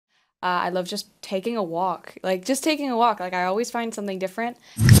I love just taking a walk. Like, just taking a walk. Like, I always find something different.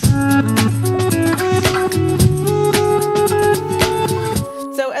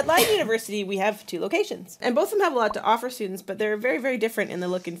 So at Leiden University, we have two locations, and both of them have a lot to offer students, but they're very, very different in the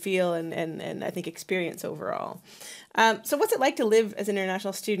look and feel and I think experience overall. So what's it like to live as an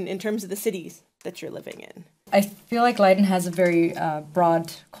international student in terms of the cities that you're living in? I feel like Leiden has a very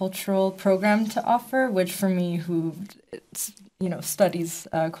broad cultural program to offer, which for me, who studies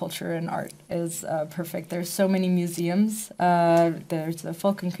culture and art, is perfect. There's so many museums. There's the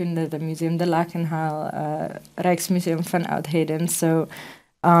Volkenkunde, the Museum de Lakenhal, Rijksmuseum van Oudheden. So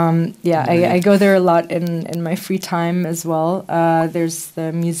I go there a lot in my free time as well. There's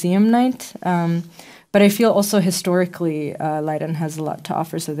the museum night. But I feel also historically Leiden has a lot to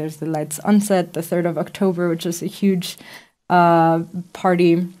offer. So there's the Leids Onset, the 3rd of October, which is a huge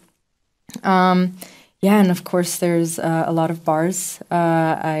party. And of course there's a lot of bars.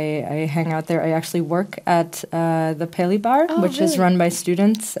 I hang out there. I actually work at the Peli Bar, which is run by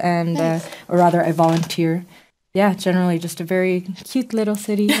students, and nice. Or rather I volunteer. Yeah, generally just a very cute little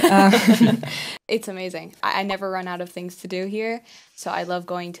city. It's amazing. I never run out of things to do here, so I love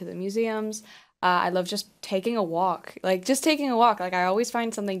going to the museums. I love just taking a walk. Like, just taking a walk. Like, I always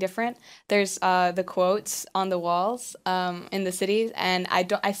find something different. There's the quotes on the walls in the cities, and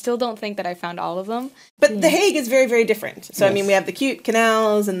I still don't think that I found all of them. But The Hague is very, very different. So, yes. I mean, we have the cute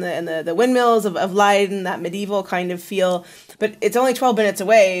canals and the windmills of Leiden, that medieval kind of feel. But it's only 12 minutes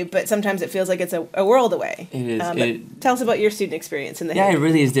away, but sometimes it feels like it's a world away. It is. Tell us about your student experience in The Hague. Yeah, it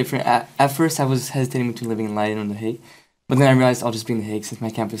really is different. At first, I was hesitating between living in Leiden or The Hague. But then I realized I'll just be in The Hague since my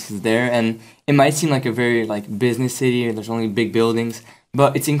campus is there, and it might seem like a very business city, and there's only big buildings,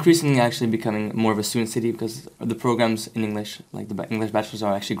 but it's increasingly actually becoming more of a student city because the programs in English, like the English bachelors,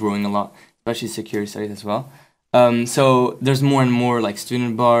 are actually growing a lot, especially security studies as well. So there's more and more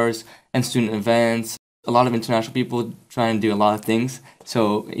student bars and student events. A lot of international people trying to do a lot of things.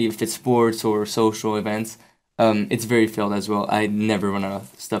 So if it's sports or social events, it's very filled as well. I never run out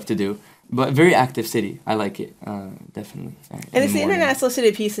of stuff to do. But a very active city. I like it, definitely. And it's the International City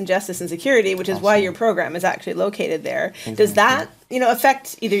of Peace and Justice and Security, which is why your program is actually located there. Exactly. Does that,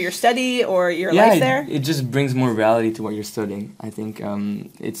 affect either your study or your life there? It just brings more reality to what you're studying. I think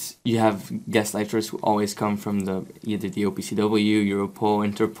you have guest lecturers who always come from either the OPCW, Europol,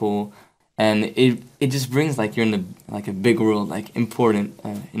 Interpol, and it just brings you're in a big world, important.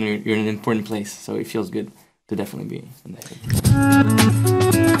 You're in an important place, so it feels good to definitely be in that.